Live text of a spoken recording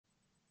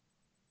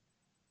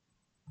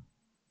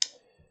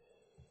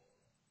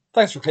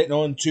Thanks for clicking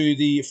on to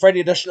the Friday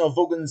edition of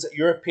Vogan's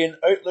European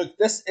Outlook.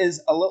 This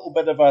is a little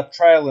bit of a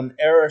trial and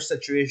error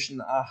situation.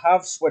 I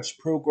have switched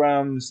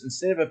programs.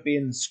 Instead of it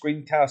being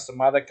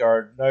Screencast-O-Matic,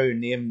 or now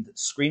named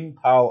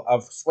ScreenPal,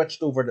 I've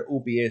switched over to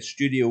OBS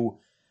Studio,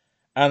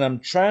 and I'm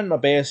trying my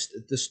best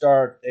to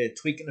start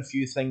tweaking a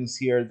few things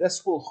here.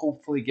 This will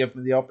hopefully give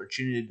me the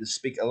opportunity to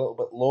speak a little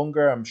bit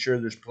longer. I'm sure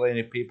there's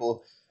plenty of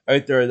people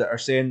out there that are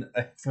saying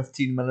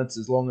 15 minutes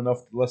is long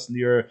enough to listen to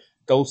your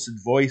dulcet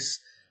voice.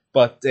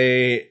 But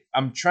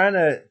I'm trying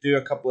to do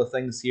a couple of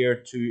things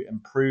here to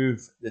improve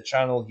the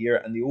channel here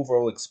and the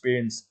overall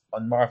experience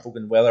on Mark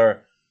Hogan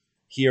Weather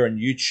here on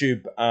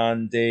YouTube.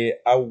 And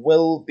I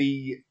will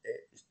be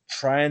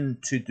trying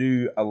to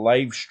do a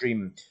live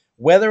stream.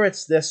 Whether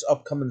it's this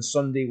upcoming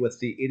Sunday with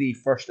the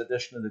 81st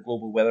edition of the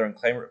Global Weather and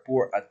Climate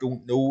Report, I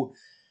don't know.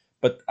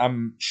 But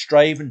I'm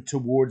striving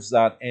towards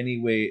that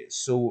anyway.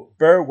 So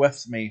bear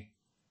with me.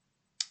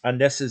 And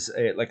this is,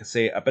 like I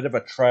say, a bit of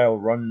a trial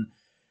run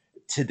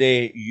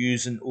today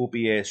using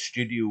OBS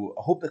Studio.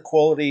 I hope the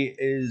quality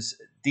is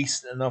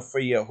decent enough for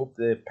you. I hope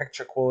the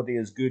picture quality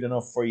is good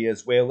enough for you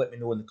as well. Let me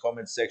know in the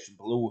comments section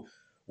below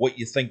what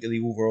you think of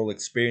the overall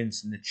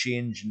experience and the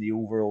change in the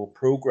overall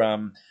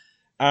program.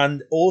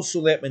 And also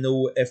let me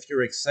know if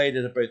you're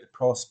excited about the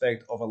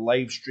prospect of a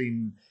live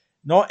stream,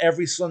 not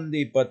every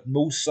Sunday, but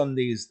most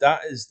Sundays.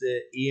 That is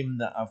the aim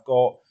that I've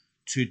got,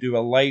 to do a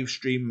live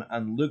stream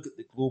and look at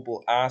the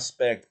global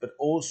aspect, but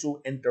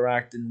also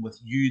interacting with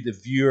you, the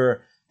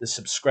viewer, the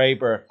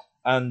subscriber.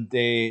 And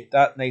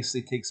that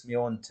nicely takes me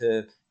on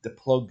to the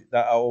plug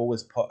that I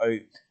always put out.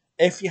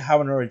 If you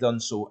haven't already done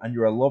so and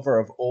you're a lover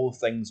of all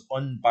things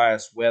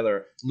unbiased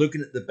weather,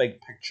 looking at the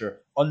big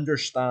picture,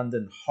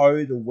 understanding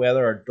how the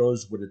weather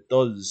does what it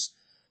does,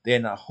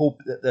 then I hope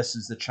that this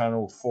is the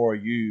channel for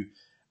you.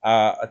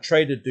 I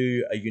try to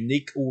do a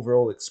unique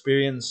overall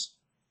experience.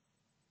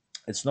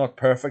 It's not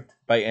perfect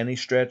by any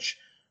stretch,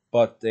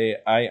 but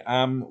I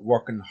am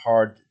working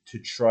hard to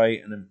try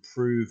and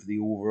improve the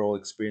overall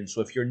experience.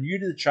 So if you're new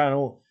to the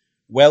channel,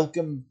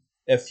 welcome.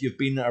 If you've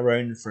been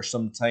around for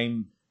some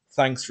time,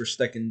 thanks for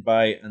sticking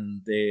by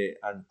and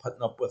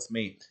putting up with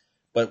me.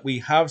 But we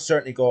have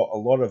certainly got a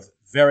lot of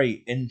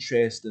very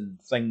interesting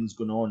things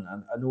going on,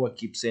 and I know I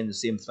keep saying the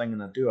same thing,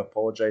 and I do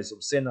apologise. I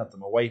was saying that to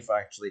my wife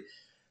actually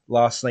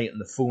last night on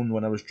the phone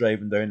when I was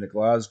driving down to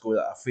Glasgow,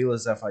 that I feel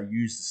as if I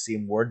use the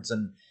same words,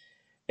 and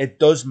it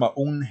does my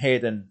own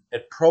head in.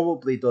 It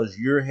probably does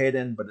your head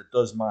in, but it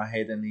does my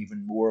head in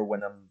even more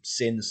when I'm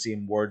saying the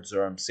same words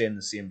or I'm saying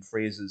the same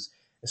phrases.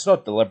 It's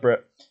not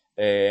deliberate.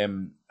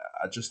 I'm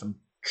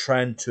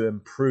trying to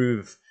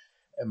improve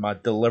my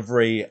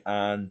delivery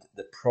and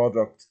the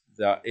product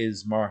that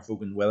is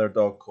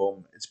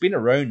markhoganweather.com. It's been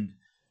around,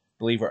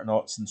 believe it or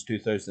not, since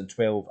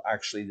 2012.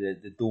 Actually,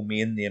 the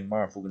domain name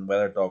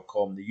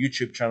markhoganweather.com. The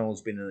YouTube channel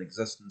has been in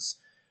existence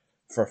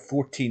for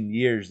 14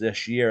 years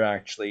this year,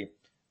 actually.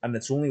 And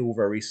it's only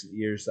over recent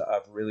years that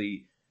I've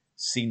really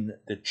seen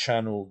the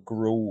channel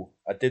grow.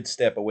 I did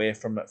step away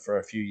from it for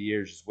a few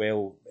years as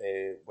well,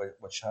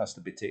 which has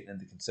to be taken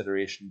into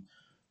consideration.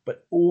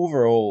 But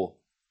overall,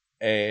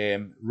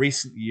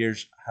 recent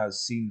years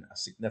has seen a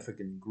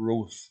significant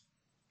growth,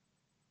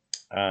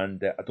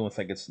 and I don't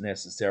think it's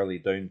necessarily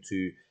down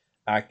to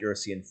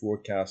accuracy in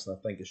forecasting.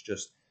 I think it's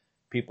just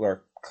people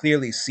are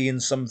clearly seeing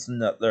something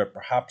that they're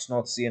perhaps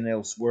not seeing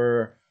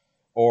elsewhere,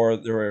 or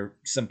they're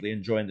simply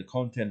enjoying the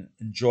content,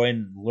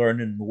 enjoying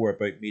learning more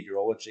about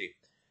meteorology.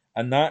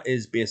 And that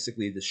is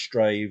basically the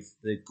strive,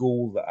 the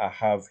goal that I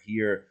have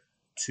here,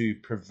 to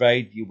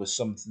provide you with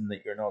something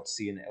that you're not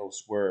seeing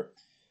elsewhere.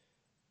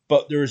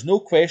 But there is no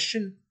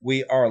question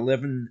we are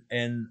living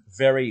in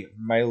very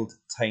mild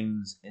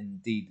times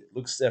indeed. It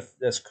looks as if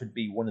this could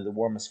be one of the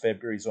warmest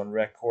Februaries on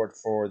record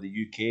for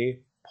the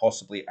UK,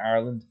 possibly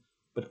Ireland,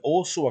 but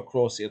also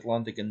across the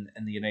Atlantic in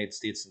the United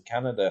States and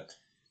Canada.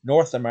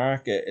 North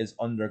America is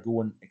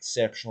undergoing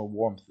exceptional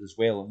warmth as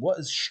well. And what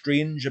is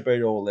strange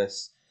about all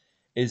this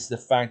is the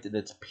fact that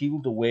it's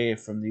peeled away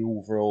from the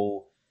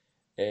overall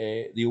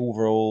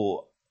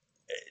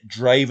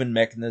driving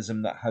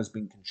mechanism that has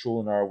been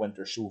controlling our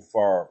winter so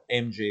far.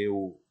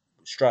 MJO,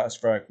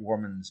 stratospheric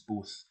warmings,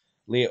 both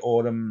late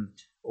autumn,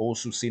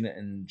 also seen it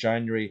in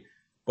January.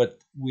 But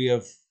we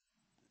have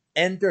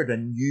entered a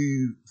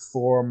new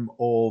form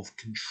of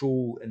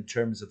control in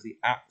terms of the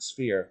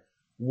atmosphere.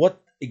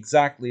 What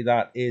exactly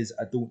that is,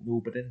 I don't know.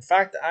 But in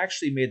fact, I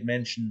actually made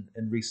mention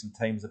in recent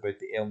times about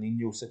the El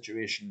Nino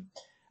situation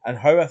and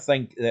how I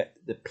think that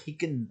the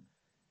peaking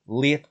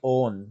late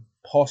on,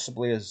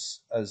 possibly as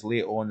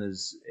late on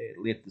as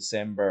late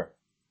December,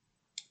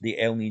 the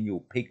El Nino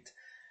peaked.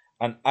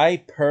 And I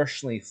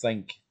personally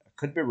think, I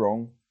could be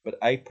wrong, but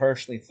I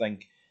personally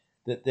think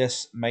that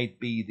this might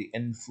be the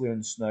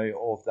influence now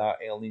of that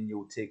El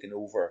Nino taking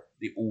over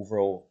the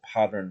overall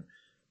pattern,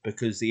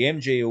 because the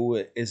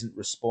MJO isn't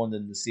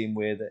responding the same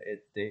way that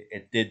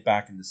it did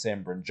back in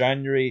December and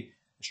January.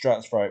 The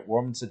stratospheric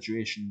warming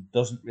situation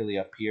doesn't really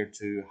appear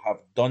to have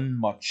done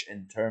much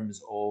in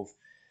terms of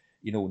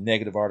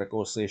negative Arctic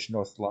oscillation,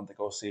 North Atlantic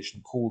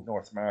oscillation, cold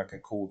North America,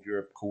 cold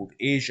Europe, cold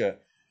Asia.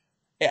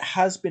 it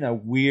has been a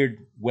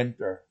weird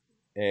winter.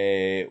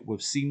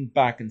 We've seen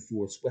back and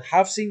forth. We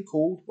have seen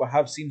cold. We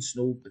have seen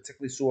snow,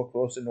 particularly so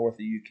across the north of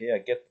the UK.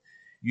 I get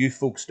you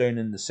folks down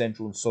in the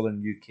central and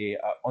southern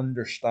UK. I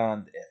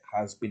understand it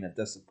has been a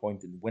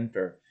disappointing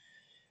winter.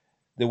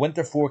 The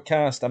winter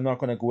forecast, I'm not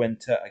going to go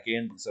into it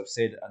again because I've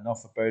said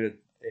enough about it.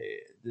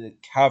 The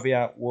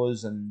caveat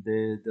was, and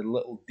the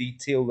little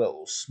detail,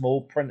 little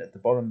small print at the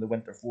bottom of the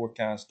winter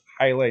forecast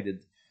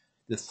highlighted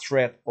the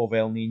threat of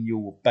El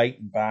Nino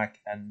biting back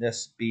and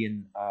this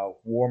being a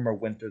warmer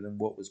winter than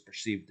what was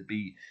perceived to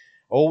be.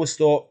 I always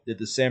thought the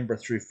December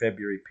through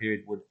February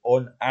period would,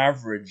 on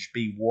average,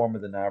 be warmer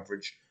than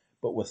average,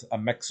 but with a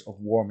mix of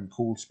warm and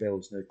cold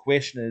spells. Now, the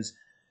question is,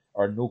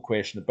 or no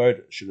question about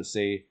it, should I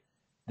say,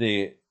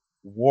 the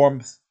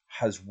warmth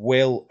has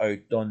well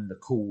outdone the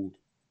cold.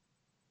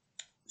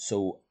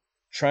 So,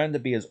 trying to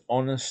be as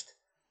honest,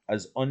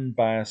 as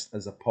unbiased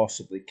as I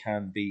possibly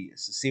can be.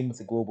 It's the same with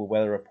the global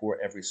weather report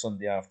every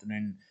Sunday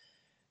afternoon,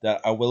 that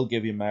I will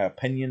give you my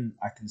opinion.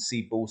 I can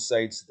see both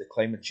sides of the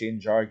climate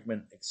change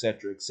argument,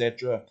 etc.,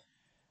 etc.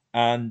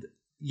 And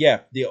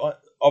yeah,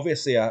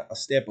 obviously I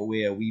step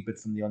away a wee bit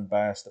from the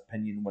unbiased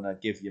opinion when I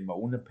give you my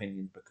own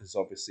opinion, because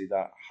obviously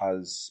that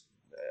has,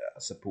 I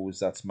suppose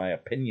that's my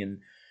opinion,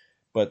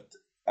 but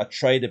I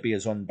try to be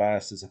as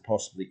unbiased as I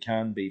possibly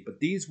can be. But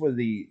these were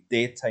the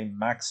daytime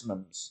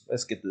maximums.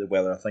 Let's get to the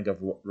weather. I think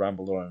I've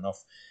rambled on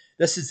enough.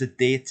 This is the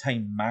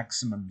daytime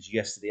maximums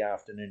yesterday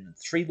afternoon. In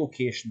 3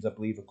 locations, I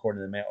believe,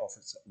 according to the Met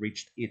Office,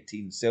 reached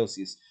 18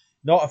 Celsius.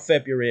 Not a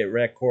February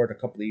record. A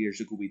couple of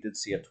years ago, we did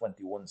see a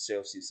 21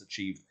 Celsius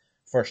achieved.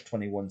 First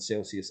 21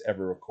 Celsius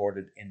ever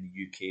recorded in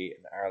the UK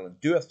and Ireland.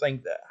 Do I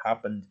think that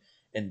happened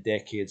in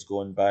decades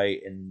gone by,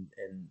 in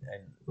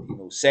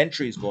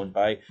centuries gone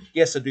by?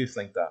 Yes, I do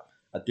think that.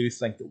 I do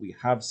think that we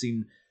have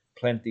seen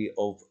plenty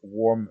of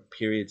warm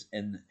periods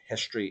in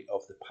history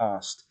of the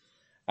past,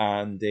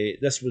 and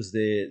this was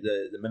the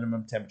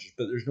minimum temperatures,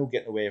 but there's no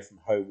getting away from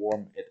how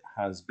warm it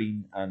has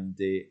been, and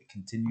it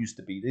continues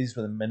to be. These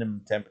were the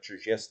minimum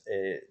temperatures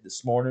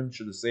this morning,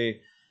 should I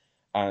say,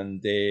 and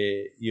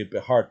you'd be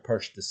hard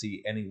pushed to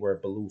see anywhere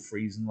below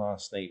freezing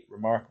last night.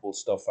 Remarkable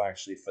stuff,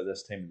 actually, for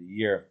this time of the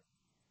year.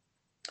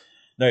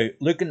 Now,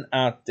 looking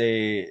at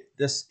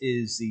this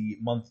is the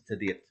month to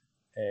date.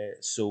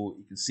 So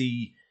you can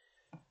see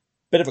a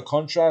bit of a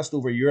contrast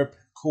over Europe,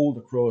 cold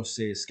across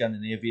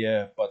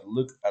Scandinavia, but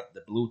look at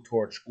the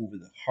blowtorch over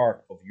the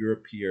heart of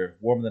Europe here,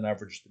 warmer than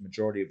average the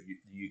majority of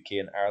the UK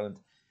and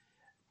Ireland.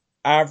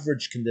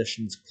 Average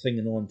conditions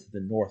clinging on to the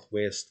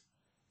northwest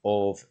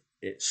of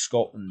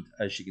Scotland,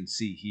 as you can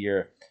see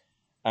here.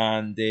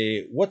 And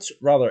what's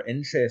rather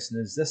interesting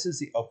is this is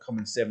the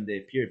upcoming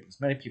 7-day period,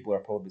 because many people are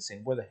probably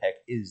saying, where the heck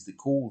is the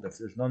cold? If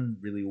there's none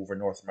really over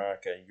North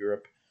America and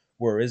Europe,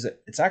 where is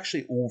it? It's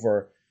actually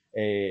over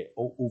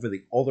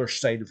the other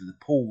side of the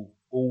pole,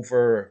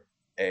 over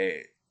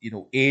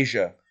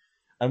Asia.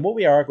 And what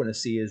we are going to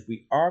see is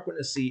we are going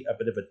to see a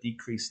bit of a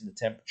decrease in the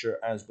temperature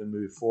as we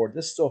move forward.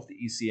 This is off the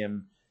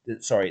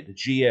the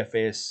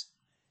GFS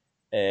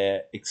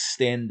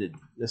extended.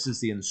 This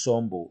is the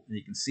ensemble, and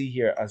you can see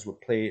here as we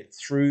play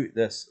through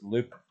this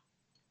loop,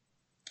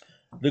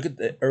 look at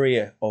the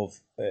area of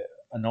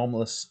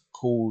anomalous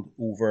cold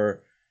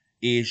over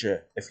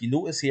Asia. If you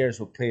notice here as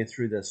we play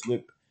through this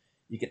loop,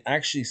 you can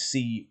actually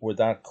see where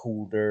that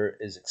cold air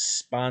is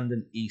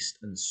expanding east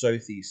and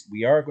southeast.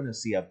 We are going to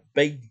see a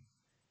big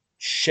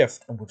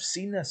shift, and we've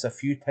seen this a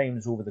few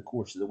times over the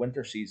course of the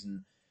winter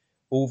season,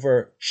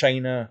 over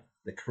China,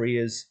 the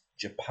Koreas,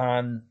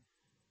 Japan,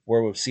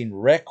 where we've seen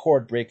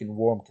record-breaking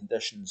warm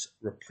conditions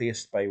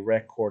replaced by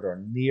record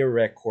or near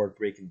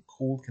record-breaking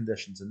cold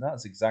conditions, and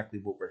that's exactly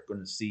what we're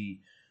going to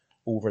see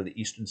over the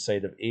eastern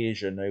side of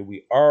Asia. Now,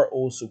 we are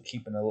also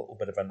keeping a little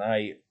bit of an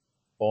eye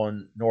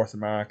on North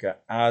America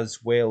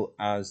as well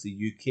as the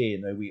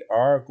UK. Now, we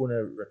are going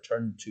to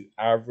return to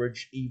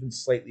average, even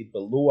slightly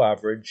below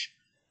average,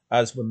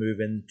 as we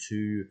move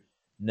into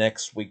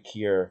next week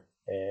here.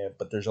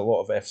 But there's a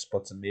lot of F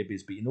spots and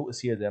maybes. But you notice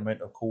here the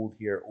amount of cold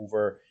here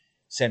over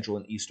Central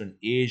and Eastern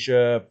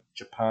Asia,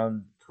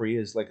 Japan,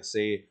 Korea's, like I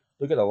say.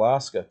 Look at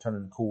Alaska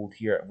turning cold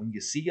here. And when you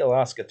see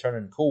Alaska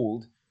turning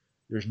cold,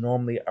 there's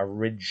normally a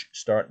ridge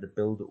starting to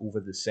build over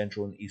the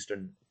central and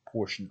eastern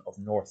portion of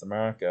North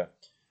America.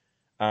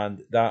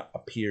 And that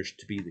appears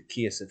to be the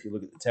case. If you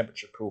look at the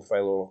temperature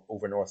profile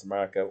over North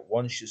America,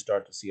 once you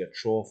start to see a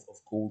trough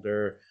of cold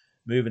air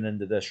moving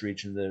into this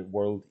region of the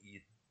world, you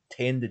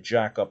tend to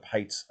jack up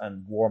heights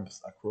and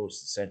warmth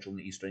across the central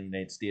and eastern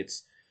United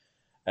States.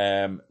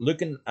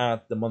 Looking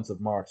at the month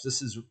of March,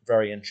 this is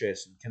very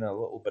interesting, kind of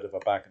a little bit of a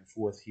back and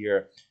forth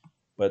here.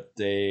 But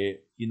you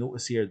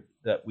notice here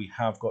that we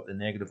have got the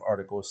negative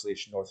Arctic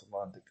Oscillation, North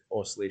Atlantic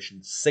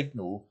Oscillation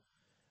signal.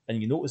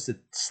 And you notice the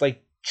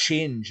slight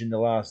change in the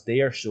last day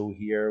or so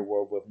here,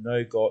 where we've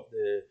now got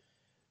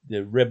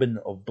the ribbon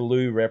of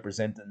blue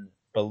representing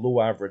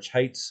below average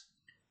heights.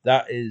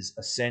 That is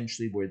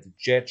essentially where the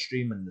jet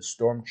stream and the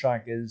storm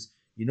track is.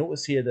 You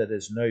notice here that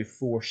it's now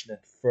forcing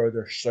it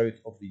further south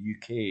of the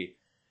UK,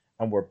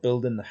 and we're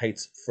building the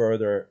heights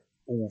further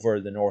over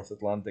the North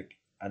Atlantic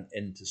and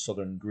into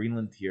southern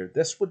Greenland here.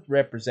 This would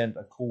represent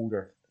a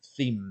colder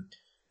theme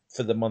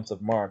for the month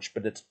of March,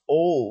 but it's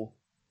all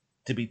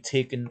to be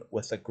taken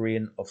with a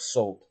grain of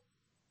salt.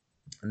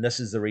 And this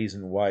is the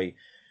reason why.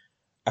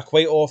 I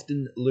quite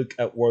often look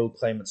at World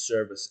Climate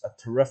Service, a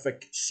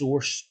terrific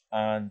source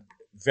and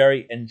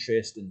very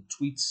interesting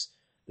tweets.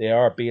 They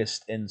are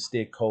based in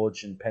State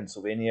College in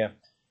Pennsylvania.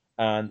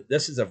 And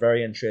this is a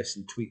very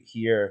interesting tweet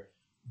here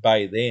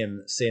by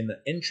them saying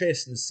that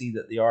interesting to see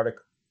that the Arctic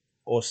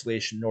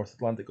Oscillation, North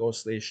Atlantic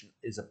Oscillation,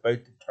 is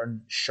about to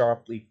turn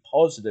sharply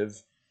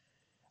positive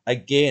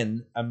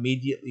again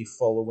immediately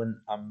following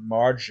a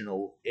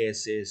marginal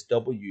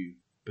SSW,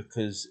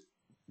 because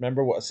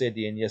remember what I said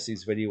to you in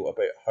yesterday's video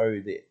about how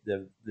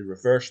the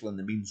reversal in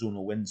the mean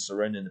zonal winds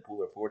surrounding the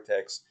polar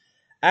vortex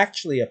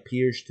actually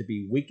appears to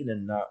be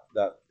weakening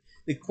that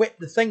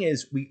the thing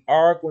is we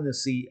are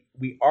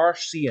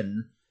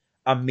seeing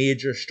a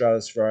major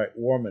stratospheric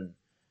warming.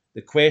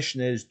 The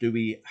question is, do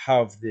we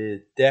have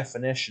the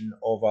definition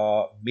of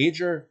a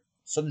major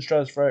sudden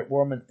stratospheric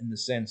warming in the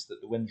sense that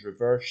the wind's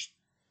reversed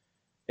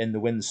in the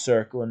winds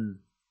circling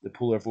the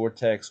polar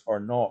vortex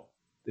or not?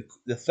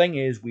 The thing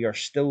is, we are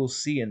still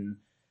seeing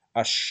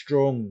a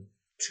strong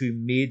to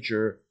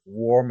major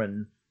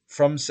warming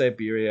from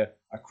Siberia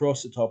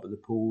across the top of the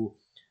pole,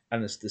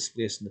 and it's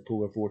displacing the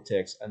polar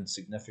vortex, and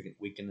significant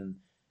weakening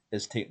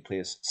is taking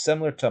place.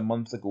 Similar to a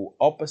month ago,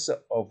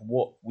 opposite of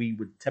what we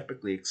would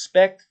typically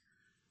expect,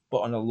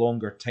 but on a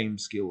longer time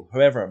scale.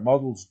 However,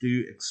 models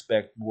do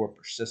expect more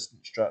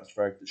persistent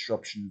stratospheric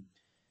disruption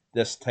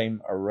this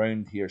time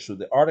around here. So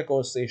the Arctic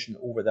Oscillation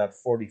over that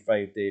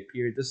 45-day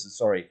period, this is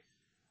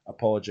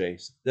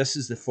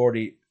the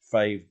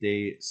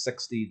 45-day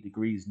 60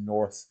 degrees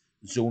north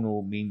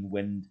zonal mean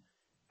wind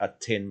at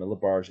 10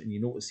 millibars. And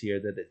you notice here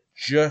that it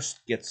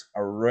just gets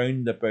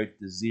around about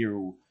the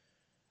zero.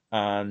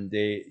 And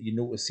you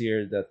notice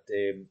here that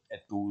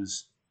it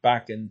goes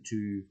back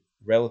into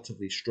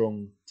relatively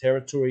strong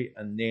territory,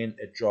 and then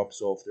it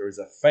drops off. There is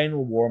a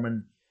final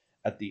warming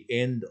at the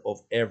end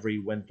of every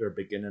winter,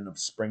 beginning of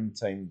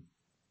springtime,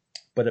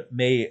 but it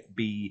may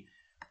be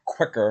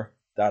quicker,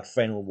 that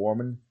final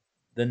warming,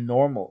 than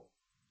normal.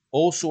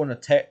 Also, on a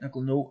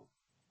technical note,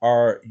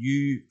 our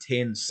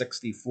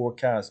U1060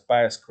 forecast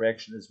bias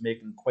correction is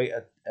making quite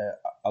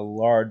a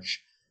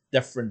large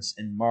difference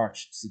in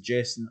March,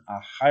 suggesting a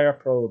higher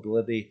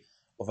probability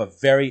of a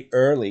very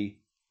early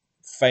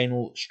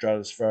final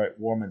stratospheric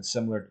warming,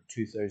 similar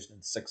to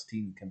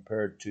 2016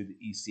 compared to the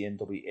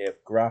ECNWF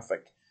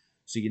graphic.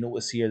 So you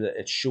notice here that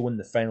it's showing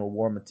the final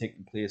warming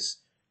taking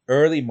place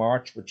early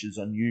March, which is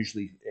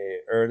unusually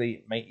early.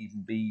 It might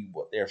even be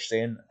what they're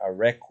saying, a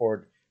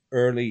record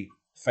early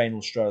final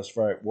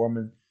stratospheric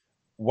warming.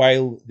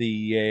 While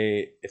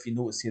the if you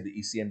notice here, the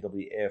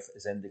ECNWF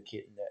is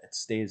indicating that it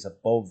stays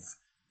above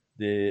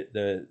the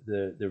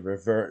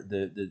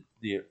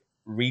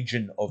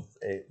region of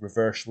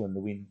reversal in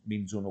the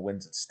mean zonal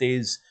winds. It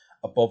stays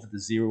above the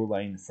zero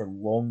line for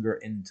longer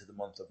into the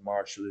month of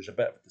March. So there's a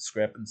bit of a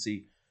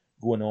discrepancy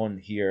going on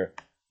here,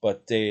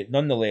 but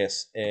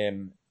nonetheless,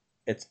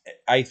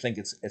 I think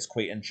it's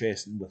quite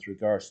interesting with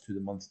regards to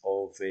the month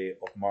of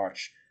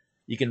March.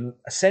 You can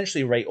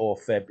essentially write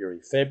off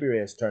February. February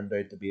has turned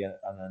out to be an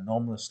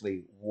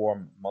anomalously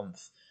warm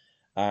month,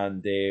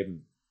 and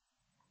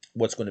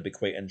what's going to be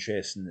quite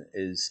interesting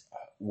is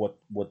what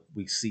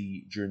we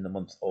see during the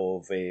month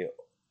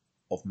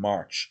of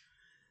March.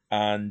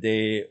 And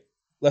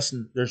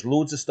listen, there's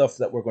loads of stuff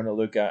that we're going to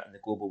look at in the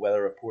global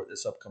weather report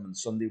this upcoming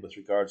Sunday with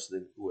regards to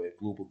the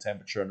global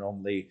temperature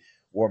anomaly,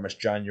 warmest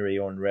January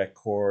on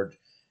record,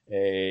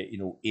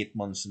 8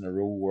 months in a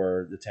row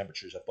where the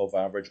temperature is above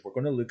average. We're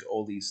going to look at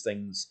all these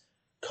things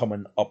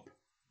coming up,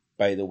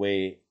 by the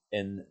way,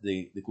 in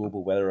the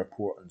global weather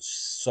report on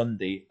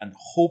Sunday, and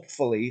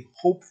hopefully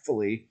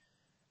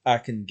I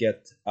can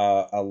get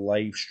a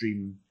live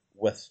stream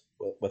with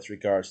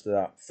regards to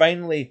that.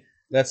 Finally,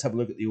 let's have a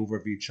look at the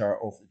overview chart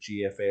of the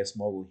GFS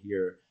model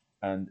here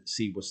and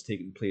see what's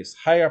taking place.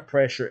 Higher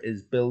pressure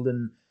is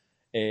building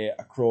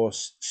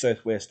across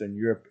southwestern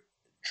Europe,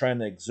 trying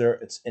to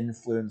exert its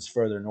influence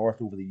further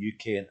north over the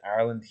UK and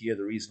Ireland here.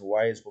 The reason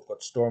why is we've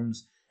got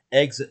storms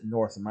exiting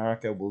North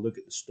America. We'll look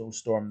at the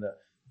snowstorm that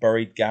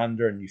buried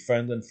Gander in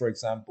Newfoundland, for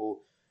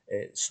example.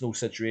 Snow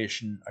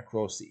situation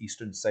across the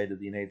eastern side of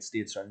the United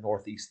States, or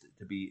northeast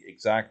to be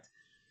exact.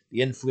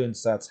 The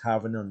influence that's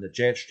having on the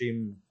jet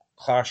stream,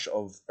 clash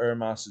of air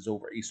masses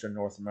over eastern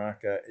North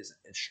America is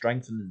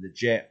strengthening the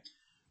jet.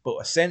 But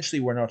essentially,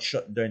 we're not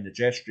shutting down the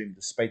jet stream,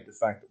 despite the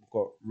fact that we've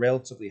got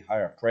relatively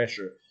higher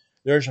pressure.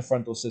 There's a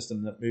frontal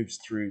system that moves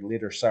through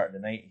later Saturday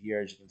night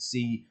here, as you can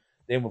see.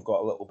 Then we've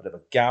got a little bit of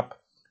a gap.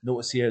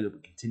 Notice here that we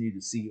continue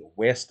to see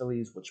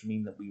westerlies, which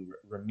mean that we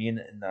remain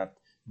in that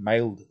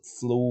mild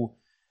flow.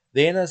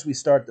 Then as we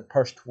start to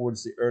push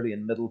towards the early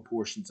and middle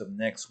portions of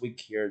next week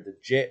here, the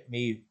jet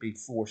may be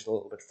forced a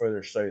little bit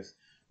further south.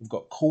 We've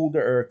got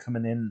colder air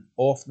coming in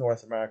off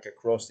North America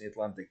across the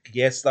Atlantic.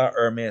 Yes, that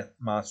air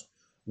mass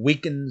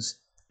weakens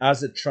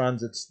as it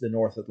transits the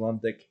North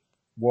Atlantic,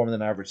 warmer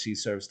than average sea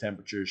surface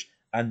temperatures,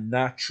 a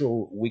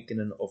natural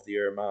weakening of the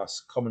air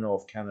mass coming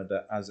off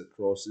Canada as it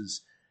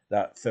crosses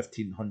that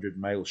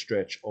 1,500-mile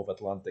stretch of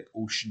Atlantic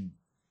Ocean.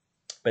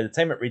 By the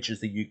time it reaches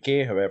the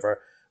UK,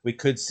 however, we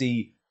could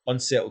see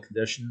unsettled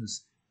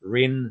conditions,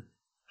 rain,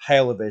 high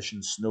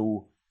elevation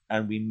snow,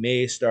 and we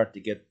may start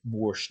to get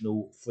more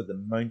snow for the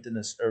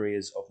mountainous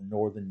areas of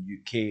northern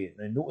UK.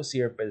 Now, notice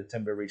here, by the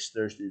time we reach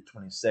Thursday, the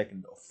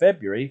 22nd of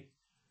February,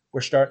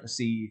 we're starting to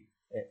see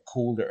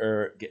colder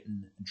air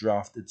getting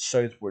drafted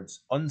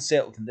southwards.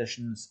 Unsettled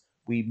conditions,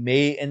 we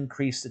may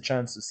increase the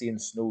chance of seeing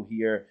snow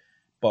here,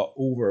 but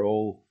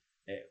overall,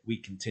 we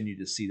continue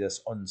to see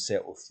this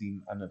unsettled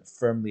theme and a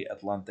firmly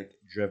Atlantic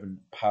driven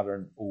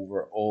pattern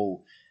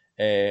overall.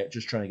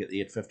 Just trying to get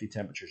the 850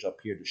 temperatures up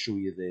here to show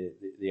you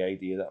the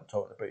idea that I'm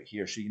talking about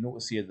here. So you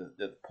notice here that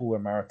the polar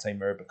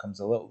maritime air becomes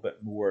a little bit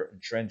more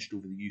entrenched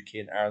over the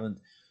UK and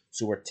Ireland.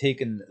 So we're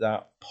taking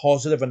that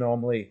positive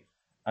anomaly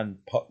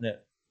and putting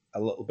it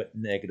a little bit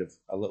negative,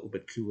 a little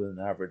bit cooler than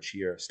average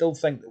here. Still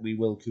think that we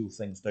will cool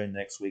things down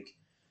next week,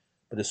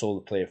 but it's all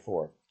to play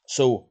for.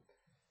 So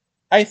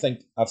I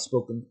think I've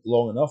spoken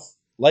long enough.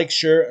 Like,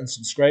 share, and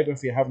subscribe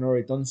if you haven't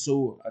already done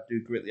so. I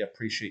do greatly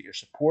appreciate your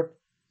support.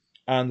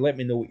 And let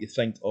me know what you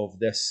think of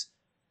this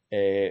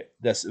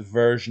this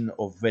version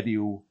of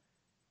video,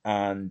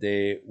 and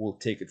we'll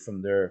take it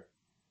from there.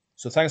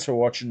 So thanks for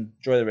watching.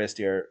 Enjoy the rest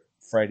of your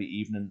Friday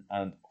evening,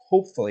 and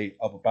hopefully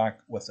I'll be back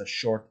with a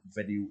short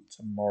video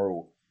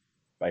tomorrow.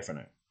 Bye for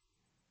now.